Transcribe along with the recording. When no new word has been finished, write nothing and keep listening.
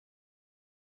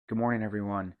Good morning,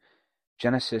 everyone.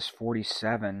 Genesis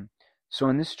 47. So,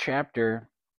 in this chapter,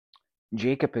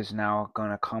 Jacob is now going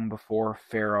to come before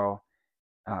Pharaoh,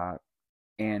 uh,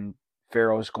 and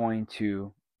Pharaoh is going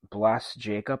to bless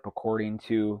Jacob according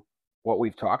to what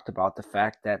we've talked about, the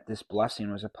fact that this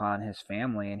blessing was upon his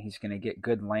family and he's going to get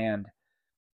good land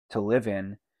to live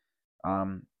in.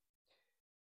 Um,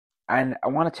 and I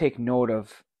want to take note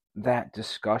of that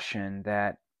discussion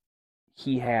that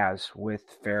he has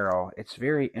with Pharaoh. It's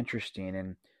very interesting,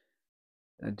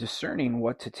 and discerning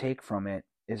what to take from it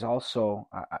is also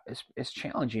is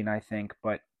challenging, I think,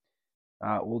 but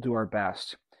we'll do our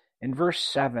best. In verse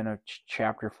 7 of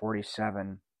chapter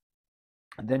 47,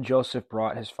 then Joseph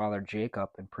brought his father Jacob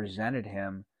and presented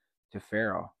him to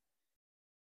Pharaoh,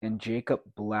 and Jacob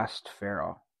blessed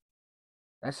Pharaoh.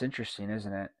 That's interesting,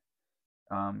 isn't it?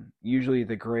 Usually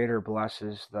the greater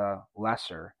blesses the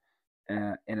lesser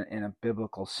in a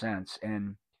biblical sense,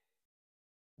 and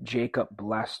Jacob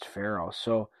blessed Pharaoh.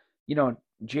 So,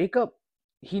 Jacob,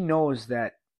 he knows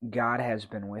that God has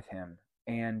been with him,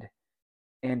 and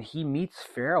he meets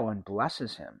Pharaoh and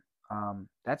blesses him.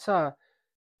 That's an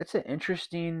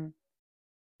interesting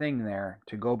thing there,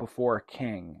 to go before a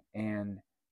king and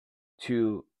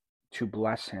to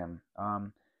bless him.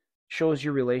 Shows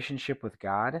your relationship with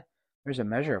God. There's a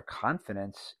measure of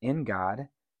confidence in God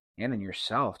and in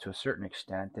yourself to a certain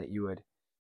extent that you would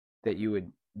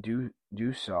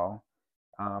do so.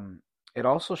 It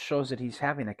also shows that he's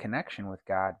having a connection with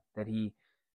God. That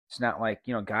it's not like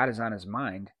God is on his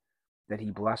mind. That he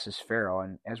blesses Pharaoh,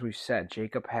 and as we've said,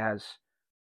 Jacob has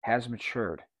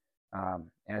matured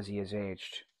as he has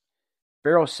aged.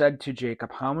 Pharaoh said to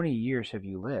Jacob, "How many years have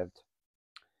you lived?"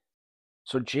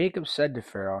 So Jacob said to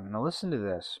Pharaoh, now listen to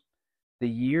this: "The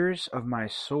years of my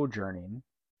sojourning,"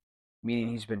 meaning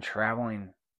he's been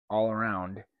traveling all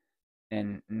around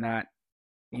and not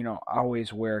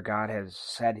always where God has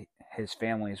said his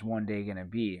family is one day going to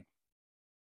be.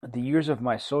 "The years of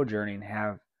my sojourning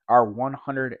are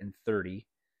 130,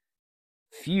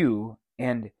 few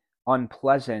and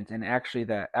unpleasant," and actually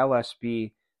the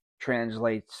LSB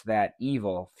translates that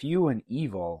evil. "Few and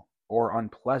evil or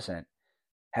unpleasant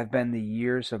have been the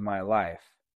years of my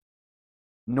life,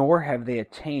 nor have they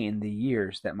attained the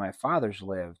years that my fathers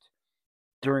lived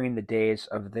during the days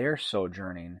of their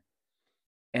sojourning."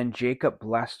 And Jacob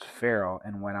blessed Pharaoh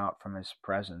and went out from his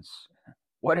presence.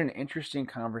 What an interesting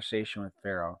conversation with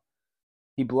Pharaoh.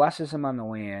 He blesses him on the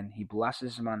way in, he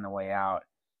blesses him on the way out,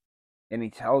 and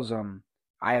he tells him,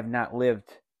 "I have not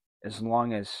lived as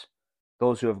long as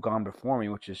those who have gone before me,"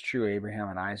 which is true. Abraham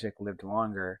and Isaac lived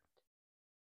longer.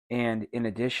 And in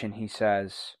addition, he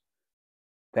says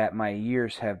that my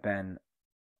years have been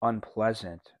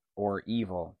unpleasant or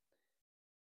evil.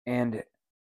 And,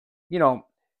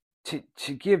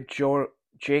 to give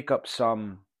Jacob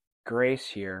some grace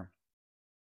here,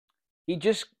 he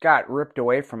just got ripped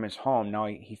away from his home. Now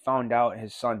he found out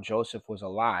his son Joseph was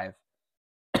alive.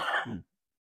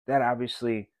 That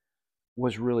obviously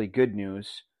was really good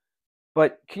news.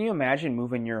 But can you imagine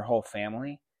moving your whole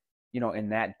family, in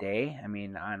that day? I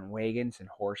mean, on wagons and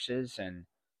horses, and,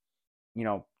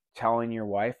 telling your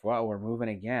wife, "Well, we're moving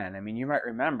again." I mean, you might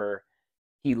remember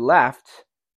he left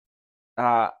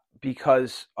uh,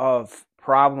 because of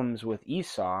problems with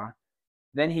Esau.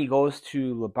 Then he goes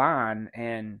to Laban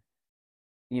and,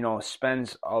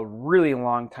 spends a really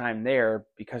long time there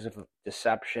because of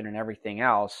deception and everything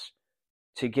else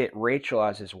to get Rachel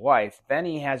as his wife. Then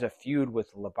he has a feud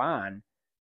with Laban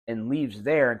and leaves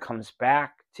there and comes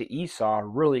back to Esau,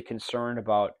 really concerned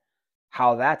about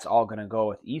how that's all going to go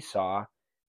with Esau.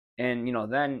 And,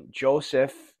 then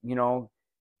Joseph,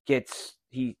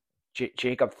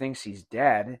 Jacob thinks he's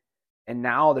dead. And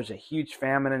now there's a huge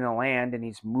famine in the land, and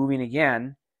he's moving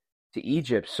again to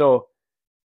Egypt. So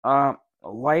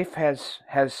life has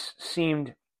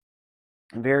seemed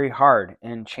very hard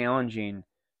and challenging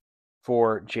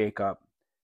for Jacob.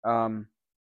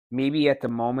 Maybe at the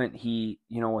moment he,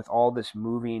 with all this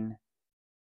moving,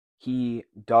 he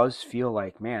does feel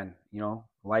like, man,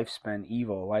 life's been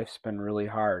evil. Life's been really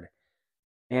hard.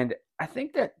 And I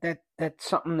think that's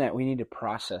something that we need to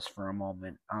process for a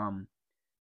moment.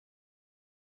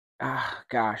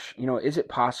 Gosh, is it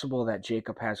possible that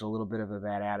Jacob has a little bit of a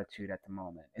bad attitude at the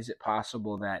moment? Is it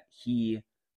possible that he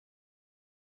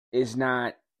is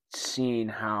not seeing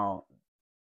how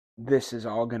this is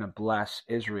all going to bless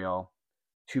Israel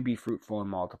to be fruitful and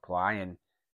multiply? And,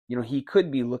 he could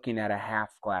be looking at a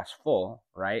half glass full,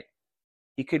 right?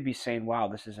 He could be saying, "Wow,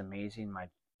 this is amazing. My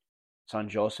son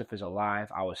Joseph is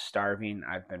alive. I was starving.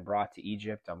 I've been brought to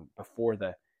Egypt. I'm before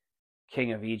the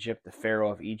king of Egypt, the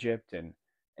Pharaoh of Egypt, and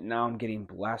now I'm getting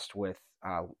blessed with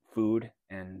food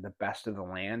and the best of the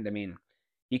land. I mean,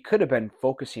 he could have been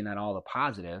focusing on all the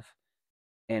positive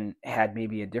and had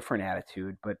maybe a different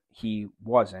attitude, but he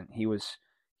wasn't. He was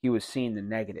seeing the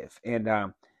negative.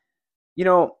 And you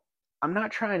know, I'm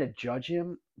not trying to judge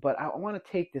him, but I want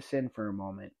to take this in for a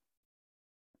moment.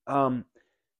 Um,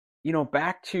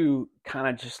 back to kind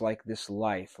of just like this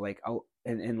life, like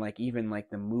and like even like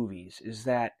the movies, is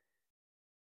that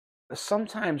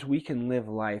sometimes we can live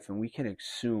life and we can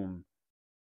assume,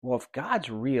 well, if God's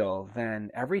real, then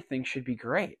everything should be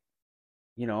great.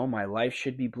 My life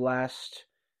should be blessed.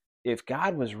 If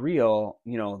God was real,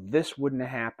 this wouldn't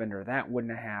have happened or that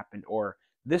wouldn't have happened or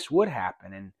this would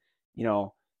happen. And, you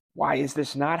know, why is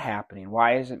this not happening?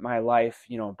 Why isn't my life,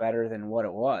 better than what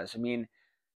it was? I mean,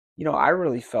 I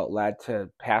really felt led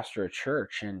to pastor a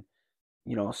church and,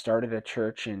 started a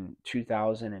church in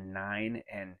 2009,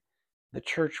 and the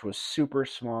church was super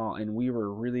small and we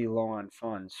were really low on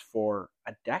funds for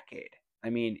a decade. I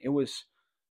mean, it was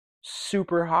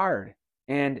super hard.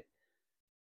 And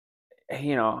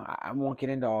I won't get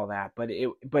into all that, but it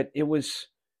was,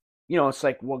 it's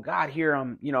like, well, God, here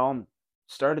I'm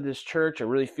started this church. I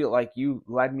really feel like you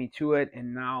led me to it,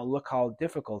 and now look how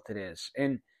difficult it is.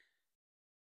 And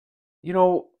you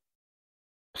know,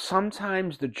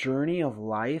 sometimes the journey of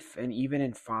life and even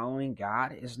in following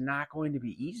God is not going to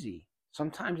be easy.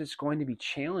 Sometimes it's going to be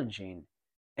challenging.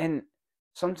 And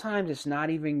sometimes it's not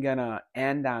even going to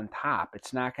end on top.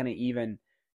 It's not going to even,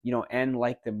 end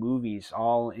like the movies,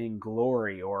 all in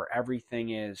glory, or everything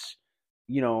is,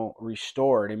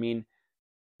 restored. I mean,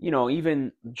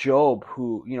 even Job,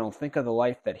 who, think of the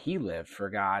life that he lived for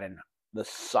God and the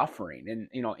suffering. And,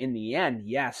 in the end,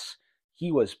 yes,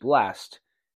 he was blessed.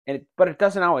 But it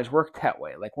doesn't always work that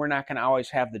way. Like, we're not going to always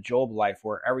have the Job life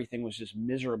where everything was just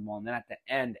miserable, and then at the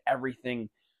end, everything,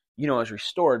 is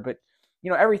restored. But,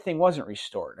 everything wasn't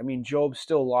restored. I mean, Job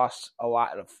still lost a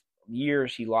lot of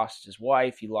years. He lost his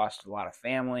wife. He lost a lot of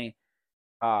family.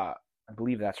 I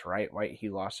believe that's right. He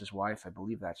lost his wife. I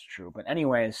believe that's true. But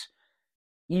anyways,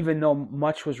 even though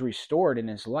much was restored in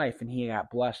his life and he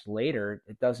got blessed later,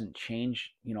 it doesn't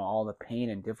change, all the pain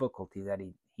and difficulty that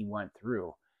he went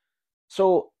through.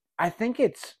 So I think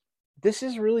this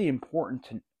is really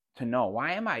important to know.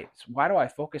 Why do I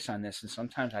focus on this? And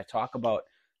sometimes I talk about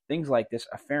things like this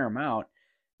a fair amount.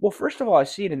 Well, first of all, I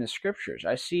see it in the scriptures.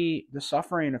 I see the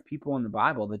suffering of people in the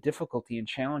Bible, the difficulty and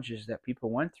challenges that people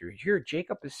went through. Here,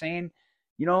 Jacob is saying,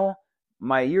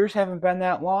 my years haven't been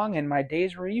that long and my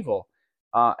days were evil.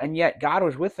 And yet God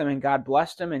was with him and God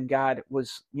blessed him and God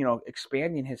was,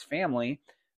 expanding his family.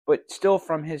 But still,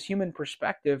 from his human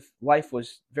perspective, life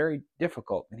was very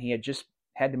difficult and he had just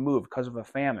had to move because of a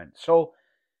famine. So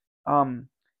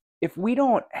if we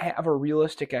don't have a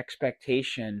realistic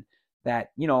expectation that,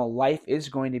 life is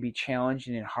going to be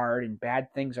challenging and hard and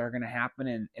bad things are going to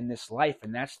happen in this life,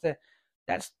 and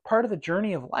that's part of the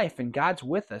journey of life, and God's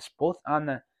with us both on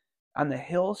the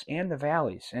hills and the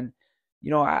valleys. And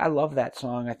I love that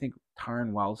song. I think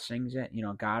Taryn Wells sings it,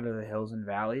 God of the hills and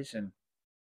valleys. And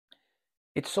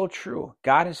it's so true.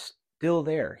 God is still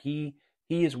there. He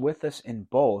is with us in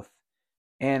both.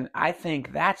 And I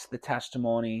think that's the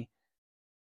testimony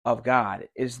of God,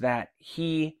 is that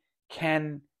he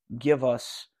can give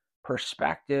us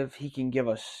perspective. He can give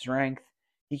us strength.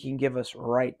 He can give us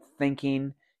right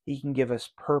thinking. He can give us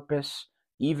purpose,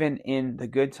 even in the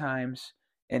good times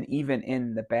and even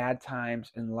in the bad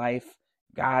times in life.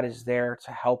 God is there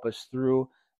to help us through.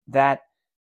 That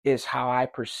is how I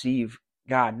perceive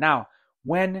God. Now,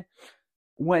 when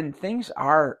things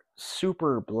are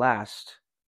super blessed,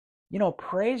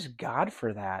 praise God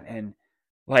for that, and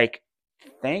like,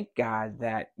 thank God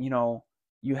that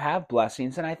you have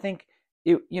blessings. And I think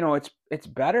it's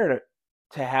better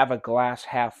to have a glass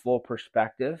half full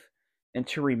perspective and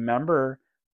to remember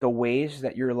the ways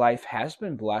that your life has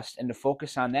been blessed and to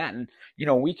focus on that. And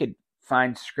we could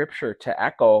find scripture to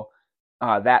echo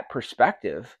that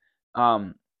perspective,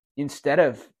 instead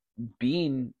of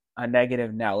being a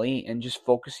negative Nelly and just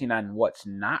focusing on what's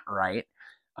not right.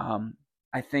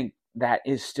 I think that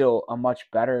is still a much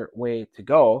better way to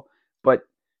go. But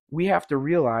we have to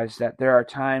realize that there are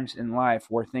times in life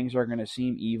where things are going to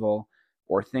seem evil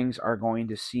or things are going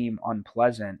to seem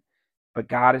unpleasant. But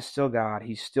God is still God.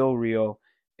 He's still real.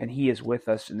 And he is with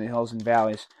us in the hills and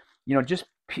valleys. Just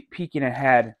peeking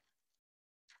ahead,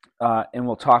 and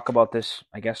we'll talk about this,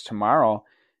 I guess, tomorrow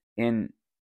in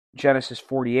Genesis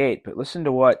 48. But listen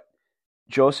to what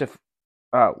Joseph,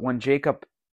 when Jacob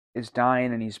is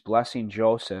dying and he's blessing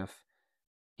Joseph,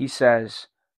 he says,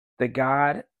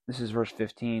 this is verse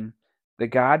 15, the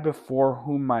God before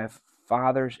whom my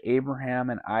fathers Abraham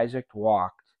and Isaac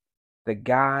walked, the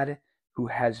God who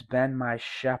has been my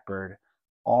shepherd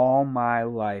all my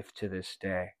life to this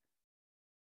day.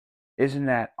 Isn't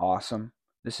that awesome?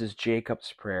 This is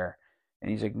Jacob's prayer,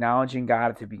 and he's acknowledging God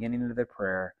at the beginning of the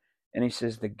prayer, and he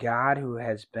says, the God who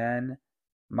has been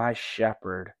my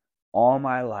shepherd all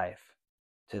my life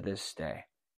to this day.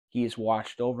 He has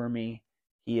watched over me.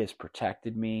 He has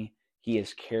protected me. He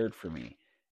has cared for me.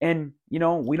 And, we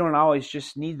don't always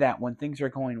just need that when things are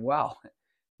going well.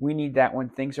 We need that when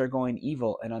things are going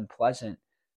evil and unpleasant.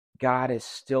 God has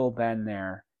still been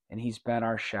there, and he's been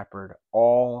our shepherd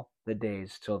all the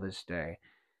days till this day.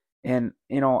 And,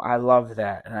 I love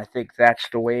that. And I think that's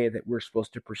the way that we're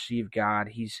supposed to perceive God.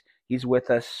 He's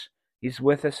with us. He's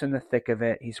with us in the thick of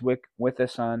it. He's with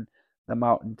us on the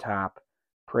mountaintop.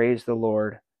 Praise the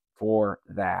Lord for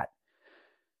that.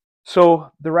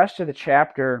 So the rest of the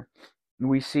chapter,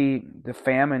 we see the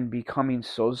famine becoming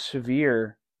so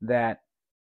severe that,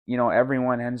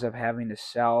 everyone ends up having to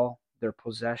sell their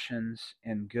possessions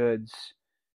and goods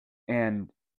and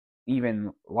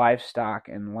even livestock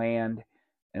and land.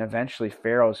 And eventually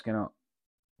Pharaoh's gonna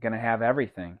have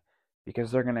everything,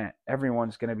 because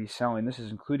everyone's gonna be selling. This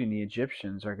is including the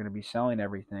Egyptians are gonna be selling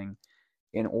everything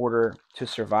in order to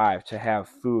survive, to have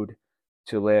food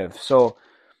to live. So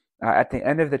at the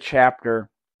end of the chapter,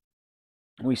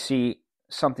 we see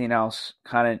something else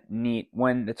kind of neat.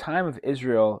 When the time of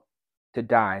Israel to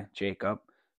die, Jacob,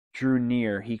 drew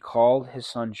near, he called his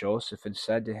son Joseph and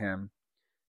said to him,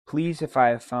 please, if I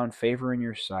have found favor in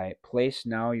your sight, place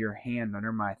now your hand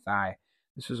under my thigh.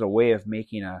 This was a way of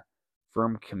making a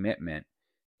firm commitment.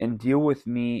 And deal with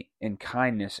me in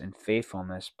kindness and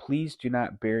faithfulness. Please do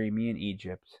not bury me in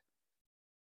Egypt.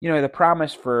 The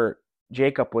promise for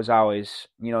Jacob was always,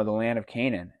 the land of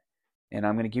Canaan. And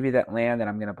I'm going to give you that land and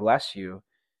I'm going to bless you.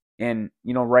 And,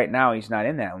 right now he's not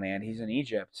in that land. He's in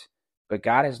Egypt. But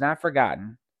God has not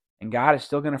forgotten. And God is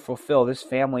still going to fulfill. This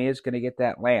family is going to get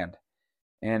that land.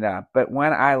 And but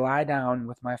when I lie down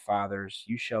with my fathers,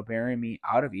 you shall bury me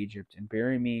out of Egypt and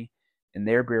bury me in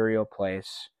their burial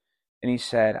place. And he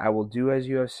said, I will do as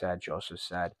you have said, Joseph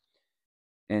said.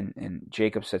 And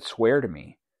Jacob said, swear to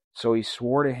me. So he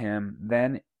swore to him.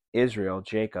 Then Israel,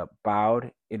 Jacob,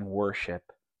 bowed in worship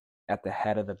at the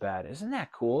head of the bed. Isn't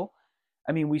that cool?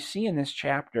 I mean, we see in this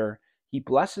chapter, he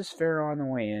blesses Pharaoh on the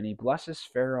way in. He blesses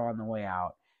Pharaoh on the way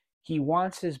out. He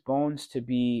wants his bones to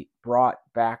be brought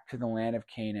back to the land of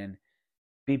Canaan,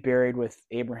 be buried with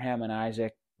Abraham and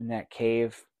Isaac in that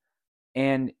cave.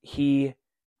 And he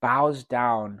bows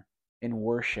down in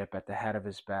worship at the head of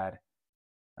his bed.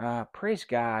 Praise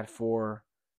God for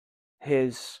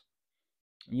his,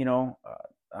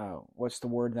 what's the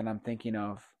word that I'm thinking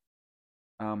of?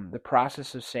 The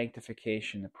process of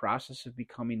sanctification, the process of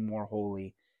becoming more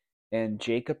holy. And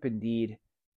Jacob indeed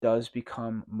does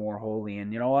become more holy.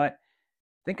 And you know what?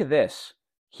 Think of this.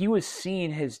 He was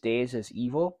seeing his days as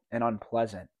evil and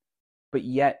unpleasant. But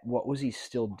yet, what was he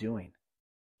still doing?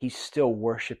 He's still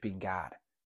worshiping God.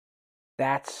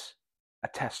 That's a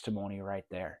testimony right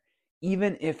there.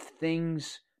 Even if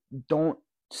things don't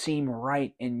seem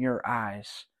right in your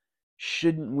eyes,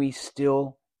 shouldn't we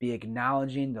still be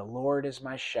acknowledging the Lord as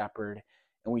my shepherd,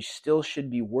 and we still should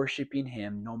be worshiping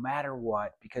him no matter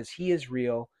what, because he is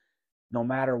real, no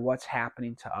matter what's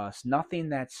happening to us. Nothing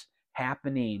that's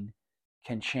happening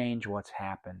can change what's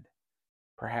happened.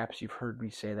 Perhaps you've heard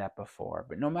me say that before,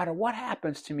 but no matter what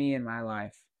happens to me in my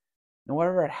life, no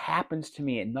whatever it happens to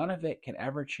me, none of it can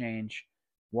ever change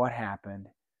what happened.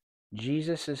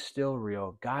 Jesus is still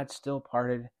real. God still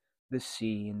parted the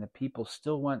sea, and the people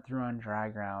still went through on dry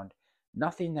ground.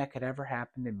 Nothing that could ever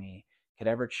happen to me could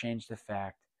ever change the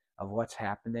fact of what's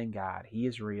happened in God. He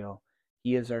is real.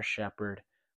 He is our shepherd.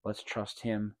 Let's trust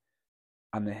him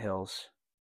on the hills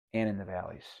and in the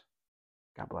valleys.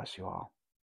 God bless you all.